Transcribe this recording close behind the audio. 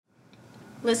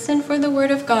Listen for the word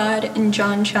of God in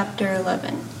John chapter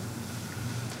 11.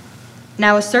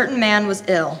 Now a certain man was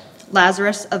ill,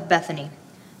 Lazarus of Bethany,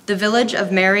 the village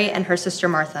of Mary and her sister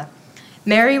Martha.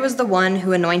 Mary was the one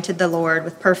who anointed the Lord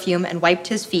with perfume and wiped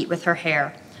his feet with her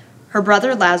hair. Her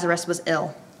brother Lazarus was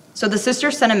ill. So the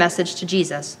sisters sent a message to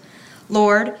Jesus,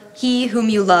 "Lord, he whom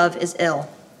you love is ill."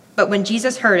 But when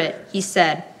Jesus heard it, he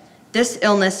said, "This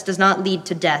illness does not lead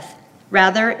to death.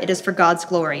 Rather, it is for God's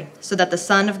glory, so that the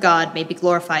Son of God may be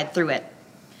glorified through it."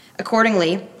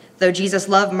 Accordingly, though Jesus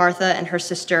loved Martha and her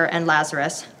sister and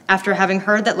Lazarus, after having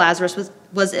heard that Lazarus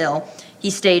was ill, he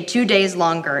stayed 2 days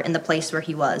longer in the place where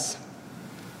he was.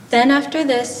 Then after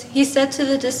this, he said to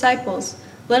the disciples,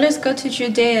 "Let us go to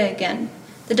Judea again."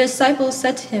 The disciples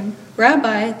said to him,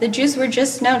 "Rabbi, the Jews were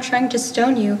just now trying to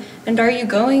stone you, and are you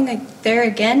going there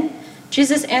again?"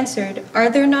 Jesus answered, "Are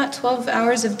there not 12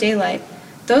 hours of daylight?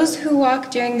 Those who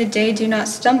walk during the day do not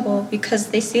stumble because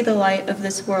they see the light of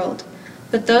this world.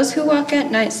 But those who walk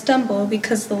at night stumble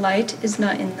because the light is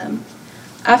not in them."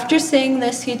 After saying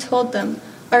this, he told them,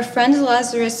 "Our friend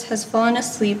Lazarus has fallen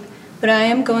asleep, but I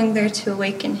am going there to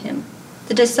awaken him."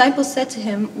 The disciples said to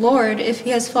him, "Lord, if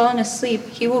he has fallen asleep,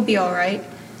 he will be all right."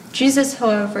 Jesus,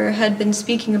 however, had been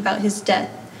speaking about his death,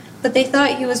 but they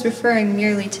thought he was referring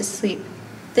merely to sleep.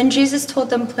 Then Jesus told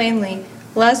them plainly,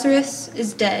 "Lazarus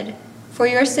is dead. For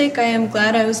your sake I am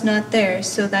glad I was not there,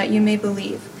 so that you may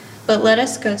believe. But let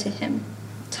us go to him."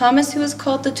 Thomas, who was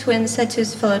called the Twin, said to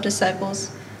his fellow disciples,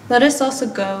 "Let us also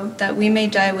go, that we may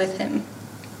die with him."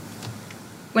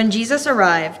 When Jesus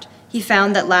arrived, he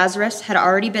found that Lazarus had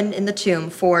already been in the tomb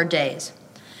 4 days.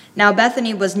 Now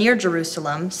Bethany was near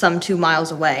Jerusalem, some 2 miles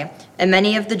away, and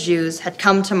many of the Jews had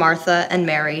come to Martha and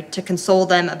Mary to console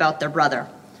them about their brother.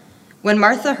 When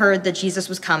Martha heard that Jesus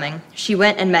was coming, she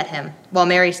went and met him, while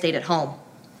Mary stayed at home.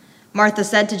 Martha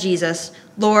said to Jesus,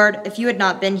 "Lord, if you had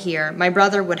not been here, my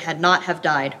brother would not have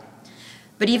died.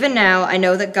 But even now I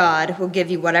know that God will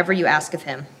give you whatever you ask of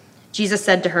him." Jesus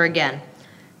said to her again,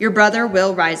 "Your brother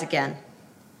will rise again."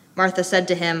 Martha said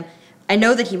to him, "I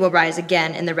know that he will rise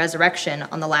again in the resurrection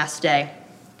on the last day."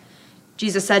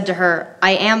 Jesus said to her,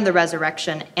 "I am the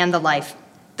resurrection and the life.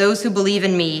 Those who believe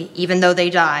in me, even though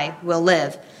they die, will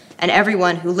live, and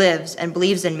everyone who lives and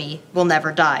believes in me will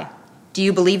never die. Do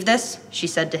you believe this?" She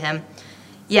said to him,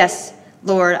 "Yes,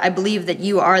 Lord, I believe that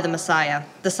you are the Messiah,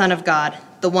 the Son of God,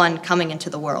 the one coming into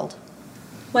the world."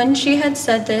 When she had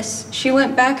said this, she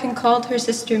went back and called her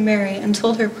sister Mary and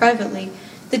told her privately,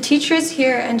 "The teacher is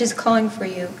here and is calling for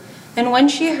you." And when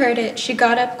she heard it, she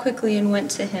got up quickly and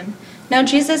went to him. Now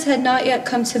Jesus had not yet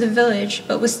come to the village,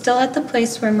 but was still at the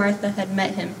place where Martha had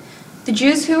met him. The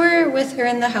Jews who were with her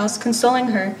in the house, consoling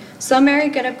her, saw Mary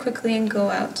get up quickly and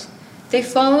go out. They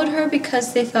followed her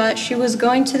because they thought she was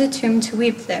going to the tomb to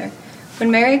weep there. When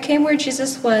Mary came where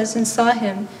Jesus was and saw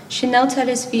him, she knelt at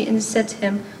his feet and said to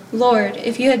him, "Lord,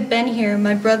 if you had been here,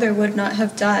 my brother would not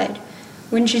have died."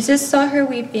 When Jesus saw her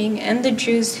weeping, and the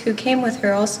Jews who came with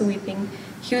her also weeping,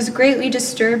 he was greatly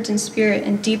disturbed in spirit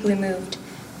and deeply moved.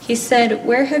 He said,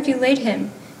 "Where have you laid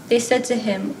him?" They said to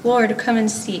him, "Lord, come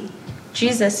and see."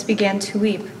 Jesus began to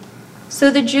weep. So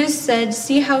the Jews said,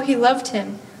 "See how he loved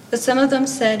him." But some of them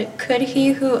said, "Could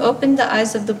he who opened the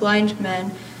eyes of the blind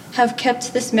man have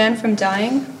kept this man from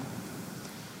dying?"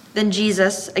 Then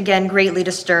Jesus, again greatly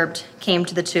disturbed, came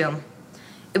to the tomb.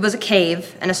 It was a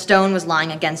cave, and a stone was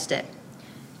lying against it.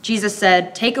 Jesus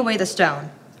said, "Take away the stone."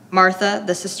 Martha,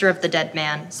 the sister of the dead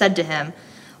man, said to him,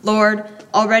 "Lord,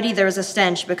 already there is a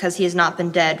stench because he has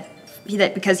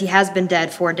been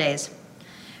dead 4 days."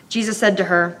 Jesus said to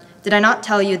her, "Did I not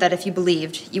tell you that if you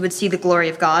believed, you would see the glory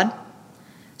of God?"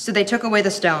 So they took away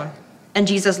the stone, and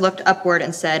Jesus looked upward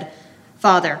and said,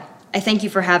 "Father, I thank you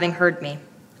for having heard me.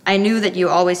 I knew that you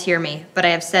always hear me, but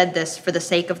I have said this for the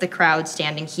sake of the crowd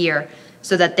standing here,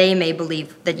 so that they may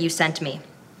believe that you sent me."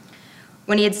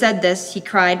 When he had said this, he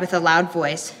cried with a loud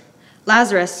voice,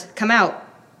 "Lazarus, come out."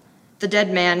 The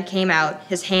dead man came out,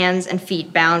 his hands and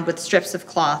feet bound with strips of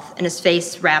cloth, and his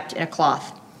face wrapped in a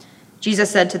cloth.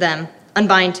 Jesus said to them,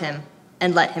 "Unbind him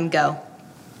and let him go."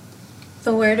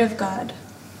 The word of God.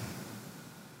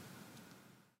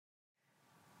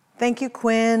 Thank you,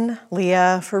 Quinn,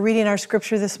 Leah, for reading our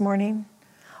scripture this morning.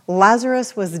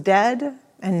 Lazarus was dead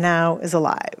and now is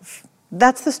alive.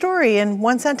 That's the story in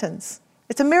one sentence.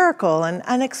 It's a miracle, an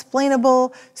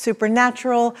unexplainable,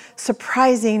 supernatural,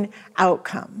 surprising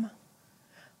outcome.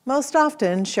 Most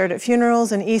often shared at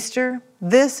funerals and Easter,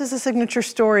 this is a signature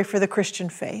story for the Christian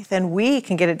faith, and we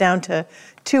can get it down to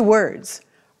 2 words: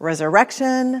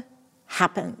 resurrection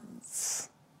happens.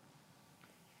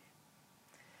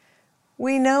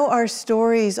 "We know our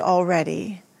stories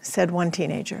already," said one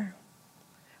teenager.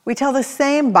 We tell the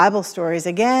same Bible stories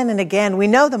again and again. We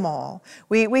know them all.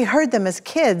 We heard them as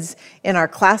kids in our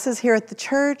classes here at the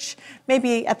church,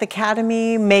 maybe at the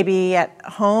academy, maybe at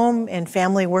home in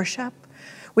family worship.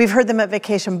 We've heard them at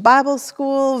Vacation Bible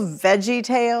School, Veggie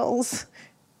Tales.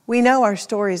 We know our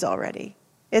stories already.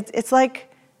 It's like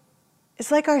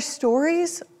our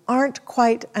stories aren't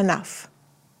quite enough.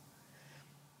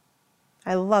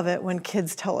 I love it when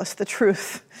kids tell us the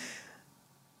truth.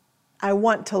 I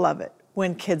want to love it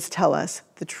when kids tell us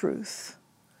the truth.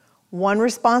 One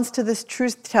response to this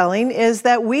truth-telling is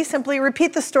that we simply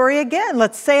repeat the story again.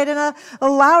 Let's say it in a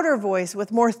louder voice,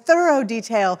 with more thorough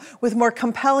detail, with more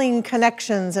compelling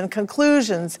connections and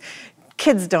conclusions.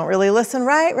 Kids don't really listen,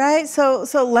 right? So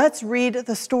let's read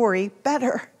the story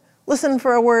better. Listen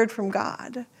for a word from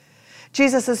God.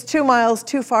 Jesus is 2 miles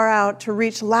too far out to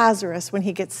reach Lazarus when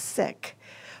he gets sick.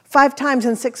 5 times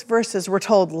in 6 verses, we're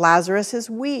told Lazarus is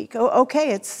weak. Oh,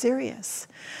 okay, it's serious.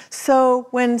 So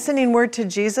when sending word to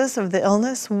Jesus of the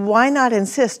illness, why not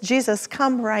insist, Jesus,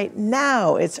 come right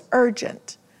now? It's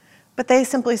urgent. But they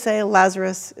simply say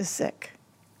Lazarus is sick.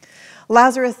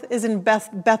 Lazarus is in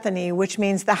Bethany, which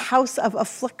means the house of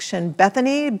affliction.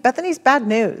 Bethany's bad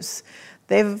news.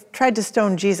 They've tried to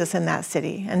stone Jesus in that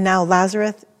city, and now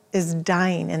Lazarus is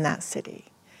dying in that city.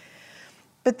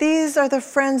 But these are the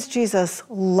friends Jesus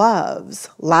loves: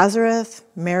 Lazarus,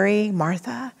 Mary,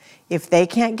 Martha. If they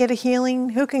can't get a healing,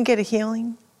 who can get a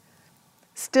healing?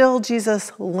 Still,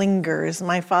 Jesus lingers.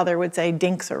 My father would say,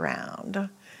 dinks around.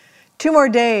 2 more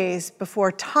days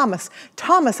before Thomas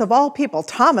of all people,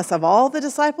 Thomas of all the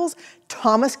disciples,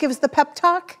 Thomas gives the pep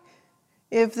talk.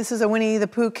 If this is a Winnie the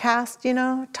Pooh cast,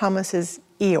 Thomas is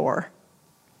Eeyore.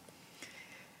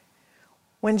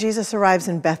 When Jesus arrives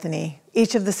in Bethany,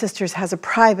 each of the sisters has a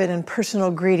private and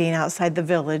personal greeting outside the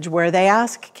village where they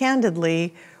ask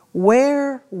candidly,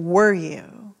 "Where were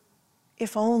you?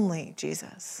 If only,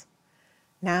 Jesus."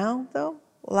 Now, though,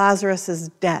 Lazarus is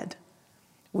dead.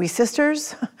 We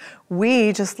sisters,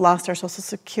 we just lost our Social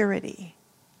Security.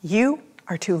 You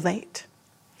are too late.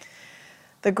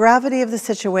 The gravity of the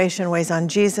situation weighs on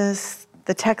Jesus.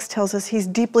 The text tells us he's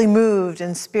deeply moved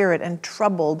in spirit and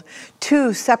troubled.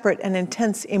 2 separate and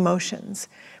intense emotions.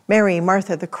 Mary,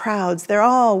 Martha, the crowds, they're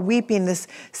all weeping, this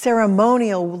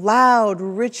ceremonial, loud,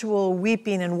 ritual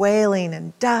weeping and wailing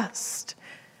and dust.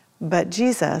 But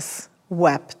Jesus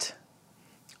wept.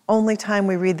 Only time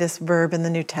we read this verb in the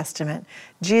New Testament.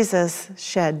 Jesus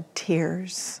shed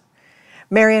tears.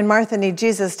 Mary and Martha need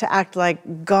Jesus to act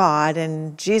like God,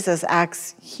 and Jesus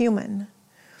acts human.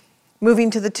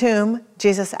 Moving to the tomb,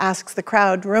 Jesus asks the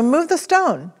crowd, "Remove the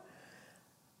stone."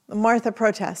 Martha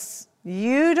protests,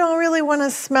 "You don't really want to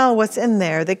smell what's in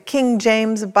there." The King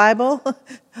James Bible,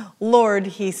 "Lord,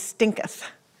 he stinketh."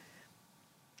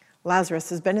 Lazarus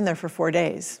has been in there for 4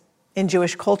 days. In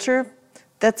Jewish culture,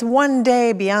 that's 1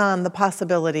 day beyond the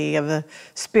possibility of the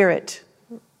spirit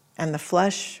and the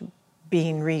flesh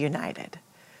being reunited.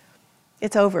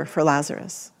 It's over for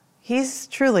Lazarus. He's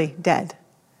truly dead.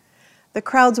 The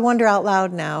crowds wonder out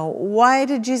loud now, why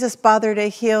did Jesus bother to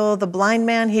heal the blind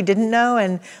man he didn't know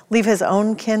and leave his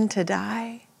own kin to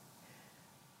die?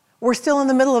 We're still in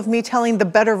the middle of me telling the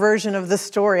better version of the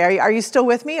story. Are you still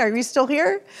with me? Are you still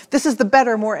here? This is the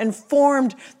better, more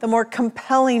informed, the more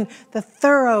compelling, the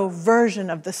thorough version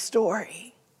of the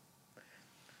story.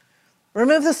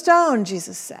 "Remove the stone,"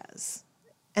 Jesus says.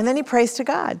 And then he prays to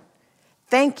God.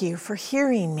 "Thank you for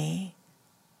hearing me."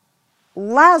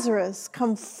 "Lazarus,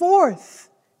 come forth,"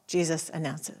 Jesus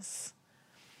announces.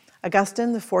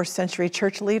 Augustine, the 4th century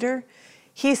church leader,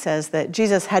 he says that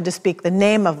Jesus had to speak the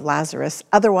name of Lazarus.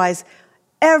 Otherwise,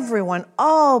 everyone,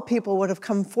 all people would have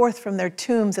come forth from their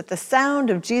tombs at the sound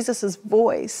of Jesus'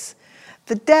 voice.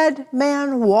 The dead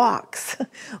man walks.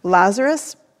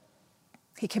 Lazarus,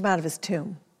 he came out of his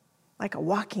tomb like a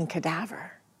walking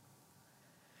cadaver.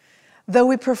 Though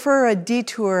we prefer a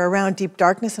detour around deep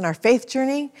darkness in our faith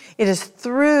journey, it is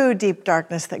through deep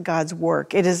darkness that God's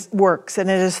works, and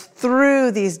it is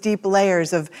through these deep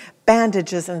layers of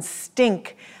bandages and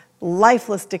stink,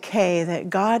 lifeless decay that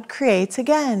God creates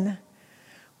again,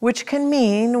 which can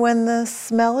mean when the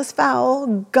smell is foul,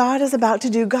 God is about to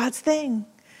do God's thing.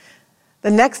 The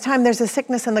next time there's a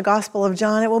sickness in the Gospel of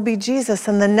John, it will be Jesus.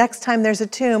 And the next time there's a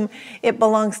tomb, it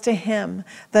belongs to him.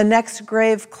 The next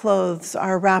grave clothes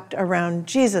are wrapped around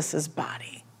Jesus'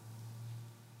 body.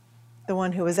 The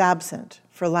one who was absent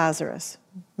for Lazarus,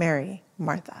 Mary,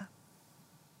 Martha.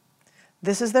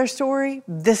 This is their story.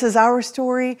 This is our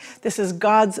story. This is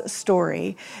God's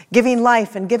story. Giving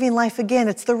life and giving life again.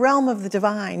 It's the realm of the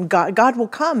divine. God will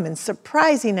come in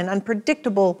surprising and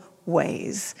unpredictable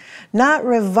ways. Not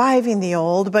reviving the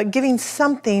old, but giving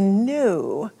something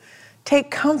new.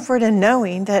 Take comfort in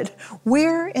knowing that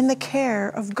we're in the care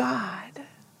of God.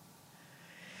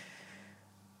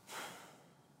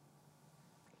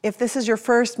 If this is your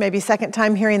first, maybe second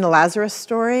time hearing the Lazarus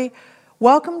story,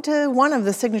 welcome to one of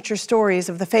the signature stories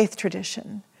of the faith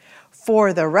tradition.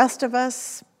 For the rest of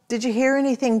us, did you hear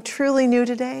anything truly new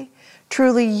today?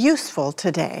 Truly useful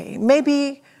today?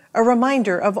 Maybe a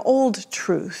reminder of old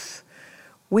truth.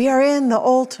 We are in the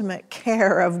ultimate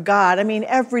care of God. I mean,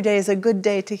 every day is a good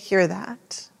day to hear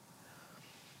that.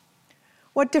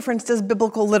 What difference does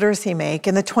biblical literacy make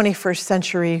in the 21st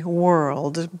century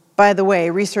world? By the way,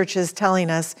 research is telling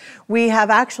us we have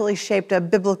actually shaped a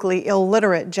biblically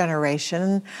illiterate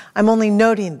generation. I'm only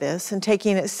noting this and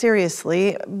taking it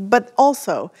seriously, but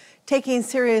also taking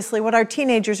seriously what our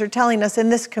teenagers are telling us in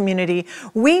this community.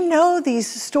 We know these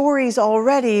stories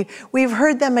already. We've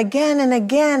heard them again and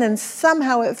again, and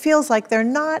somehow it feels like they're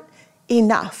not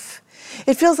enough.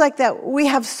 It feels like that we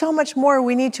have so much more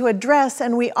we need to address,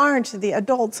 and we aren't, the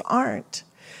adults aren't.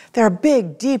 There are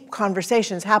big, deep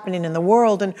conversations happening in the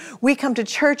world, and we come to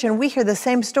church and we hear the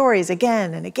same stories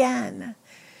again and again.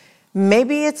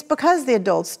 Maybe it's because the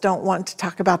adults don't want to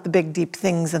talk about the big, deep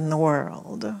things in the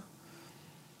world.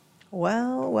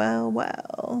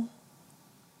 Well.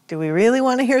 Do we really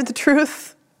want to hear the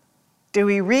truth? Do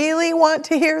we really want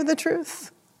to hear the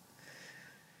truth?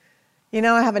 You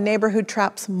know, I have a neighbor who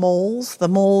traps moles, the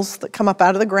moles that come up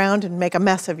out of the ground and make a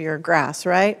mess of your grass,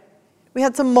 right? We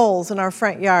had some moles in our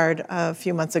front yard a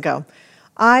few months ago.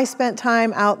 I spent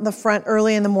time out in the front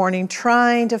early in the morning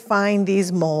trying to find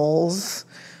these moles.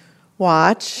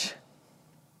 Watch.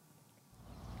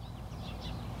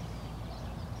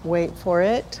 Wait for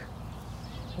it.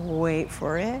 Wait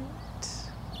for it.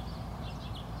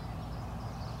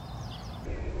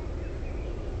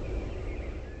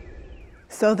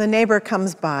 So the neighbor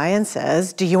comes by and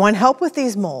says, "Do you want help with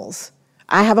these moles?"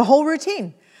 I have a whole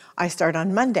routine. I start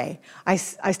on Monday. I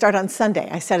start on Sunday.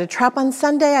 I set a trap on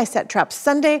Sunday. I set traps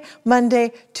Sunday,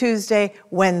 Monday, Tuesday,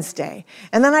 Wednesday.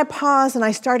 And then I pause and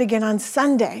I start again on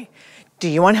Sunday. Do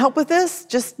you want help with this?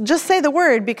 Just say the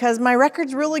word, because my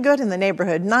record's really good in the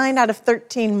neighborhood. 9 out of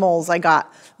 13 moles I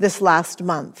got this last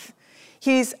month.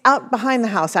 He's out behind the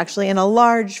house, actually, in a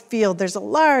large field. There's a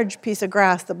large piece of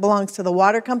grass that belongs to the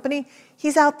water company.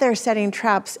 He's out there setting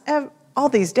traps all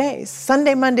these days,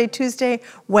 Sunday, Monday, Tuesday,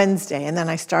 Wednesday, and then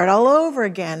I start all over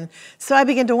again. So I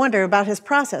begin to wonder about his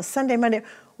process. Sunday, Monday,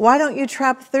 why don't you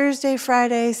trap Thursday,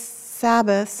 Friday,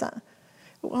 Sabbath? I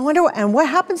wonder, and what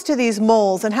happens to these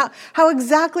moles, and how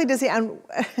exactly does he,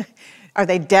 are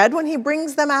they dead when he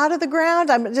brings them out of the ground?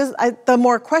 The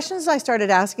more questions I started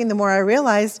asking, the more I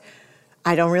realized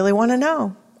I don't really want to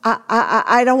know.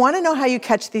 I don't want to know how you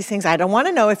catch these things. I don't want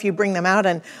to know if you bring them out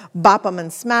and bop them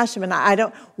and smash them.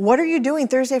 And what are you doing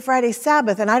Thursday, Friday,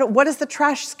 Sabbath? And what does the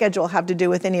trash schedule have to do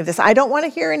with any of this? I don't want to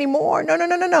hear any more.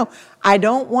 No. I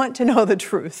don't want to know the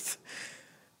truth.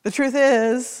 The truth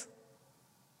is,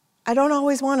 I don't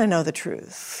always want to know the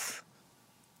truth.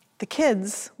 The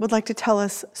kids would like to tell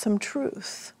us some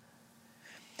truth.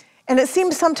 And it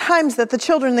seems sometimes that the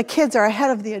children, the kids, are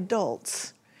ahead of the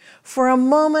adults. For a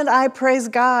moment, I praise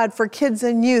God for kids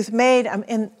and youth made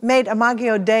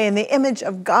Imago Dei in the image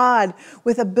of God,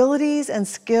 with abilities and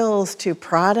skills to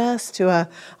prod us to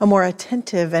a more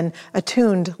attentive and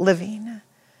attuned living.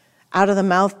 Out of the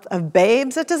mouth of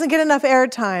babes, that doesn't get enough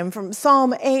airtime. From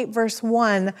Psalm 8, verse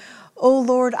 1, "O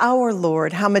Lord, our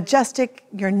Lord, how majestic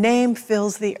your name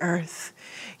fills the earth.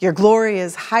 Your glory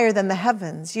is higher than the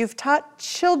heavens. You've taught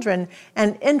children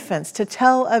and infants to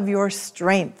tell of your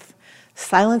strength,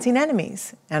 silencing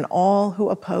enemies and all who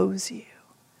oppose you."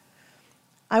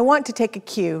 I want to take a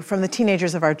cue from the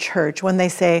teenagers of our church when they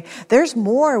say, there's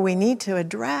more we need to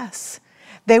address.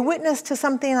 They witness to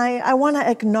something I want to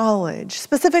acknowledge,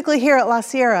 specifically here at La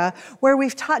Sierra, where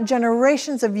we've taught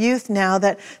generations of youth now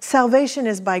that salvation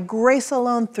is by grace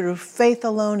alone, through faith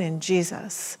alone in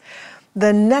Jesus.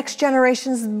 The next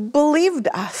generations believed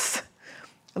us.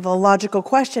 The logical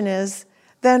question is,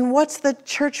 then what's the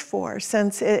church for,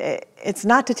 since it's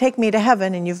not to take me to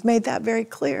heaven, and you've made that very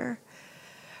clear?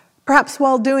 Perhaps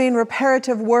while doing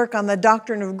reparative work on the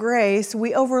doctrine of grace,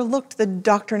 we overlooked the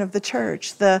doctrine of the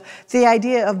church, the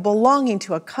idea of belonging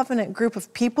to a covenant group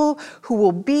of people who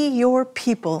will be your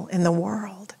people in the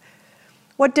world.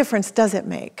 What difference does it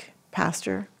make,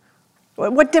 Pastor?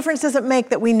 What difference does it make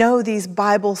that we know these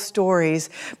Bible stories,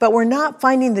 but we're not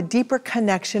finding the deeper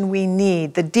connection we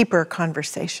need, the deeper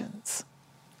conversations?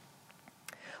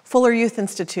 Fuller Youth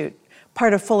Institute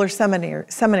part of Fuller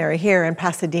Seminary here in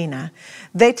Pasadena.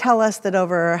 They tell us that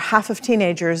over half of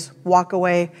teenagers walk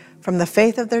away from the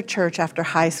faith of their church after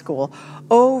high school.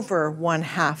 Over one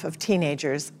half of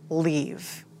teenagers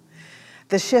leave.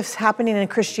 The shifts happening in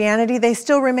Christianity, they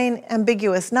still remain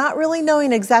ambiguous, not really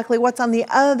knowing exactly what's on the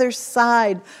other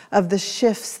side of the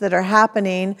shifts that are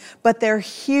happening, but they're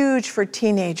huge for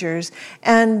teenagers.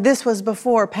 And this was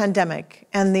before pandemic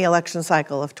and the election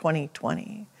cycle of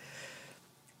 2020.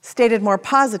 Stated more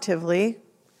positively,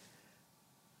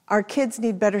 our kids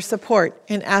need better support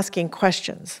in asking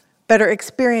questions, better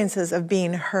experiences of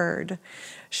being heard,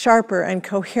 sharper and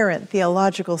coherent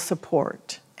theological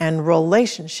support, and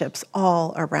relationships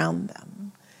all around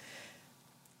them.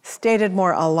 Stated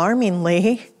more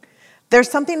alarmingly,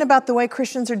 there's something about the way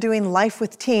Christians are doing life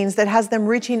with teens that has them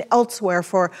reaching elsewhere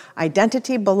for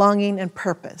identity, belonging, and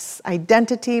purpose.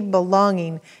 Identity,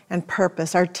 belonging, and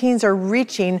purpose. Our teens are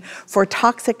reaching for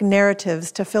toxic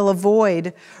narratives to fill a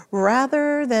void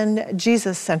rather than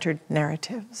Jesus-centered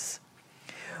narratives.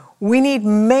 We need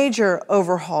major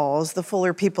overhauls, the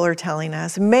Fuller people are telling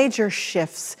us, major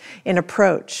shifts in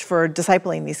approach for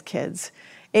discipling these kids.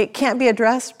 It can't be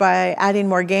addressed by adding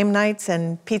more game nights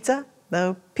and pizza,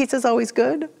 though pizza's always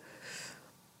good.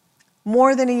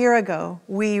 More than a year ago,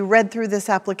 we read through this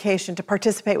application to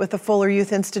participate with the Fuller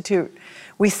Youth Institute.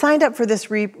 We signed up for this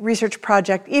research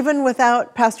project even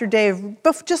without Pastor Dave,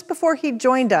 just before he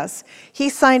joined us. He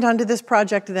signed onto this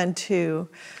project then too.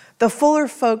 The Fuller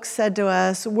folks said to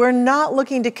us, we're not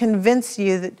looking to convince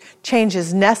you that change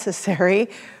is necessary,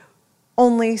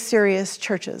 only serious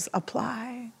churches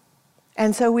apply.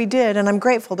 And so we did, and I'm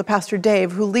grateful to Pastor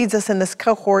Dave, who leads us in this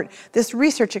cohort, this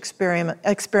research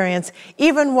experience,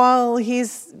 even while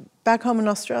he's back home in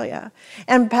Australia.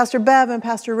 And Pastor Bev and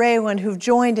Pastor Raywin, who've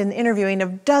joined in the interviewing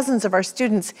of dozens of our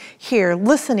students here,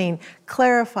 listening,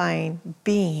 clarifying,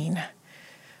 being.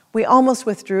 We almost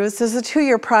withdrew. This is a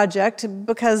 2-year project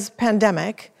because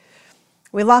pandemic.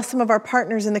 We lost some of our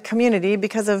partners in the community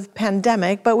because of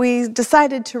pandemic, but we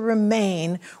decided to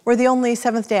remain. We're the only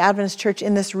Seventh-day Adventist church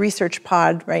in this research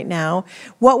pod right now.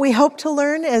 What we hope to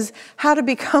learn is how to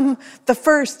become the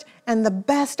first and the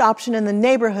best option in the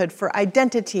neighborhood for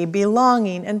identity,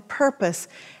 belonging, and purpose.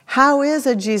 How is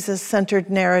a Jesus-centered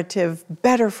narrative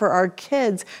better for our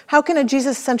kids? How can a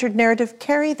Jesus-centered narrative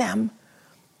carry them?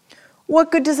 What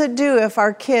good does it do if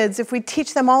our kids, if we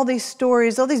teach them all these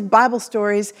stories, all these Bible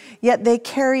stories, yet they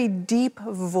carry deep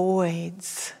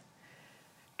voids?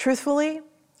 Truthfully,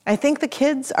 I think the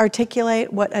kids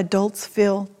articulate what adults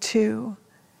feel too.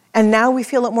 And now we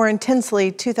feel it more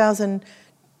intensely,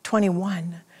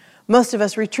 2021. Most of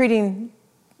us retreating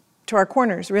to our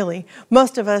corners, really.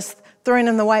 Most of us throwing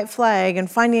in the white flag and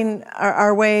finding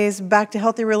our ways back to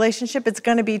healthy relationship. It's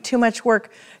going to be too much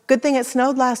work. Good thing it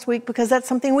snowed last week because that's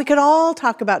something we could all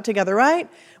talk about together, right?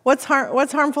 What's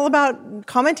harmful about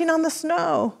commenting on the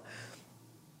snow?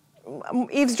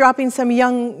 Eavesdropping some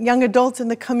young adults in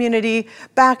the community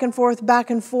back and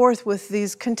forth with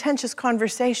these contentious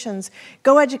conversations.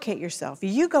 Go educate yourself.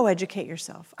 You go educate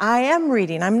yourself. I am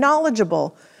reading. I'm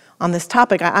knowledgeable on this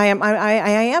topic. I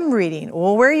am reading.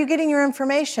 Well, where are you getting your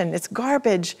information? It's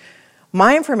garbage.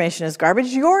 My information is garbage.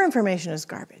 Your information is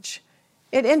garbage.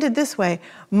 It ended this way.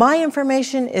 My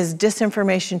information is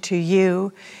disinformation to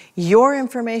you. Your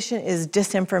information is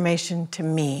disinformation to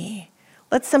me.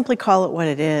 Let's simply call it what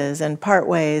it is and part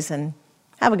ways and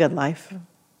have a good life.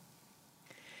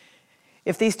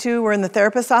 If these two were in the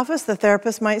therapist's office, the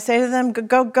therapist might say to them,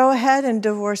 go ahead and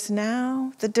divorce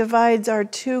now. The divides are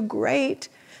too great.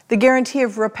 The guarantee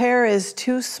of repair is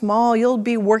too small. You'll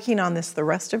be working on this the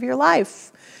rest of your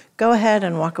life. Go ahead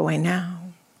and walk away now.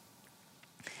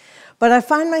 But I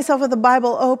find myself with the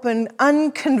Bible open,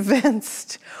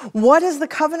 unconvinced. What is the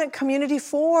covenant community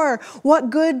for?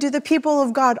 What good do the people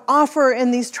of God offer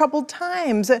in these troubled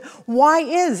times? Why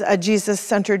is a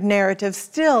Jesus-centered narrative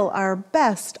still our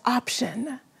best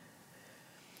option?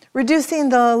 Reducing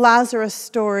the Lazarus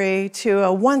story to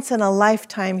a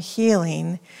once-in-a-lifetime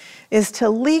healing is to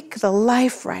leak the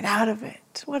life right out of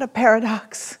it. What a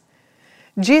paradox.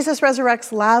 Jesus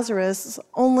resurrects Lazarus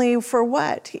only for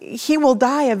what? He will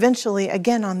die eventually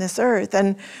again on this earth,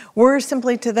 and we're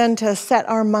simply to set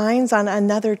our minds on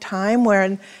another time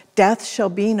where death shall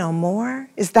be no more.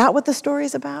 Is that what the story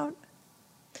is about?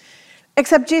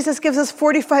 Except Jesus gives us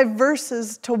 45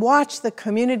 verses to watch the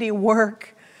community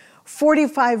work,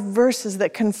 45 verses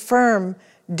that confirm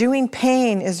doing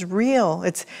pain is real.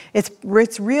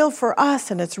 It's real for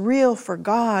us and it's real for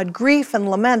God. Grief and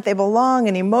lament, they belong,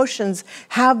 and emotions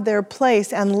have their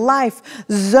place. And life,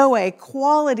 Zoe,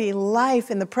 quality life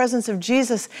in the presence of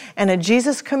Jesus and a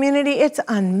Jesus community, it's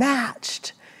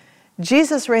unmatched.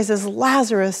 Jesus raises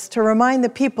Lazarus to remind the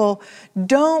people,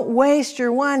 don't waste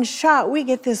your one shot. We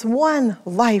get this one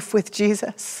life with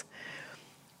Jesus.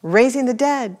 Raising the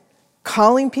dead,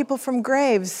 calling people from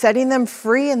graves, setting them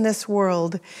free in this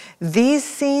world. These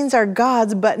scenes are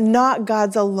God's, but not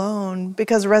God's alone,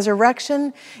 because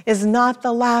resurrection is not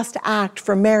the last act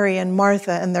for Mary and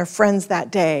Martha and their friends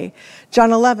that day.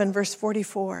 John 11, verse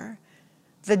 44.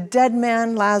 The dead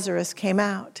man Lazarus came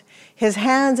out. His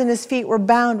hands and his feet were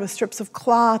bound with strips of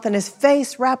cloth, and his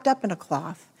face wrapped up in a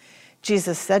cloth.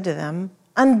 Jesus said to them,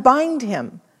 unbind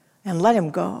him and let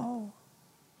him go.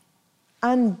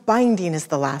 Unbinding is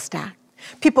the last act.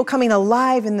 People coming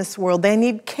alive in this world, they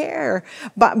need care.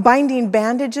 But binding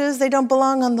bandages, they don't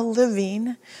belong on the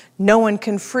living. No one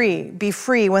can be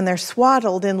free when they're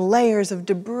swaddled in layers of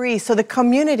debris. So the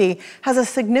community has a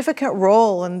significant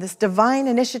role in this divine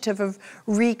initiative of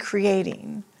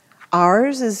recreating.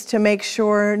 Ours is to make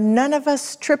sure none of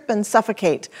us trip and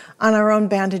suffocate on our own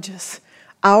bandages.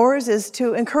 Ours is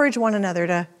to encourage one another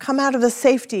to come out of the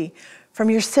safety from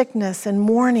your sickness and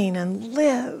mourning and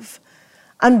live.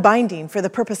 Unbinding for the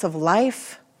purpose of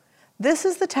life. This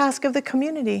is the task of the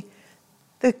community.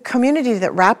 The community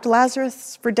that wrapped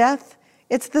Lazarus for death,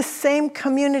 it's the same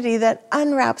community that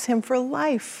unwraps him for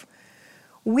life.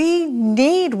 We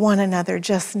need one another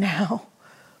just now.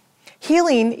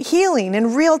 Healing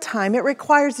in real time, it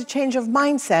requires a change of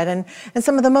mindset and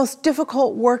some of the most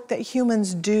difficult work that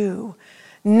humans do.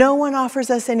 No one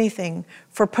offers us anything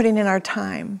for putting in our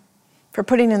time, for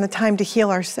putting in the time to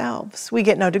heal ourselves. We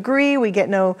get no degree, we get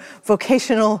no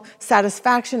vocational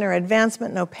satisfaction or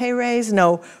advancement, no pay raise,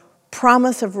 no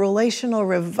promise of relational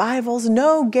revivals,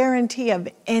 no guarantee of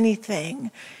anything.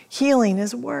 Healing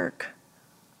is work.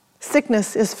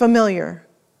 Sickness is familiar.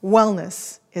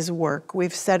 Wellness is work.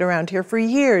 We've said around here for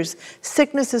years,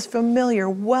 sickness is familiar,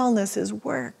 wellness is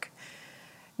work.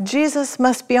 Jesus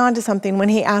must be onto something when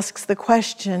he asks the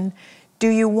question, do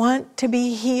you want to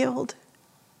be healed?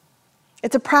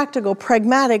 It's a practical,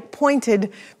 pragmatic,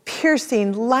 pointed,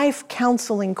 piercing,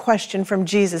 life-counseling question from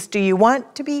Jesus. Do you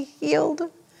want to be healed?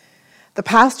 The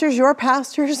pastors, your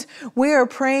pastors, we are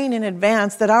praying in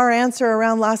advance that our answer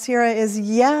around La Sierra is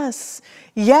yes.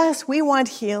 Yes, we want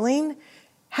healing.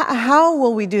 How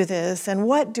will we do this, and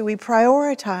what do we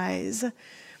prioritize?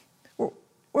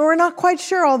 We're not quite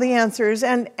sure all the answers,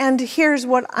 and here's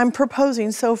what I'm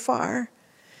proposing so far.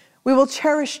 We will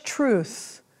cherish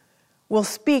truth. We'll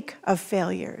speak of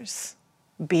failures.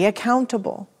 Be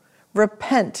accountable.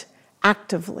 Repent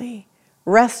actively.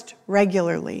 Rest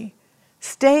regularly.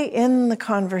 Stay in the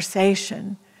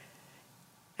conversation.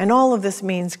 And all of this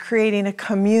means creating a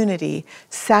community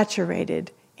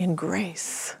saturated in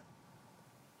grace.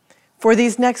 For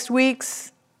these next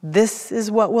weeks, this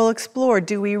is what we'll explore.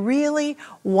 Do we really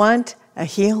want a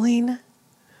healing?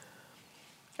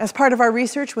 As part of our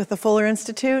research with the Fuller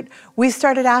Institute, we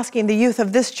started asking the youth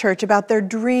of this church about their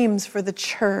dreams for the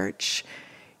church.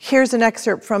 Here's an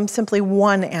excerpt from simply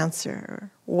one answer.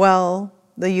 Well,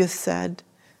 the youth said,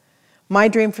 my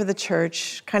dream for the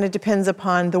church kind of depends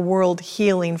upon the world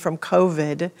healing from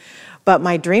COVID. But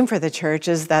my dream for the church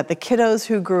is that the kiddos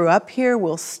who grew up here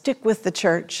will stick with the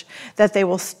church, that they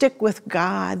will stick with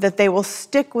God, that they will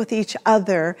stick with each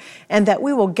other, and that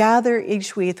we will gather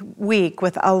each week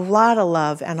with a lot of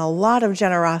love and a lot of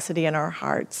generosity in our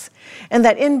hearts. And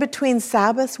that in between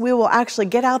Sabbaths, we will actually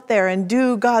get out there and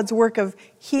do God's work of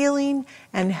healing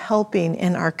and helping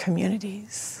in our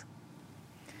communities.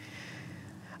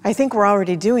 I think we're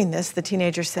already doing this, the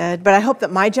teenager said, but I hope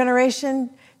that my generation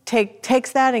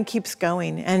takes that and keeps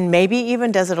going, and maybe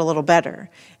even does it a little better,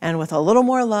 and with a little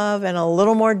more love and a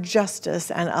little more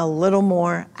justice and a little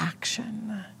more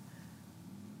action.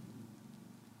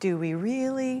 Do we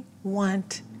really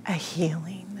want a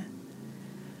healing?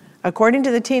 According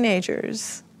to the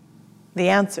teenagers, the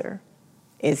answer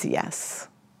is yes.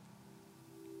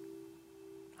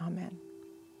 Amen.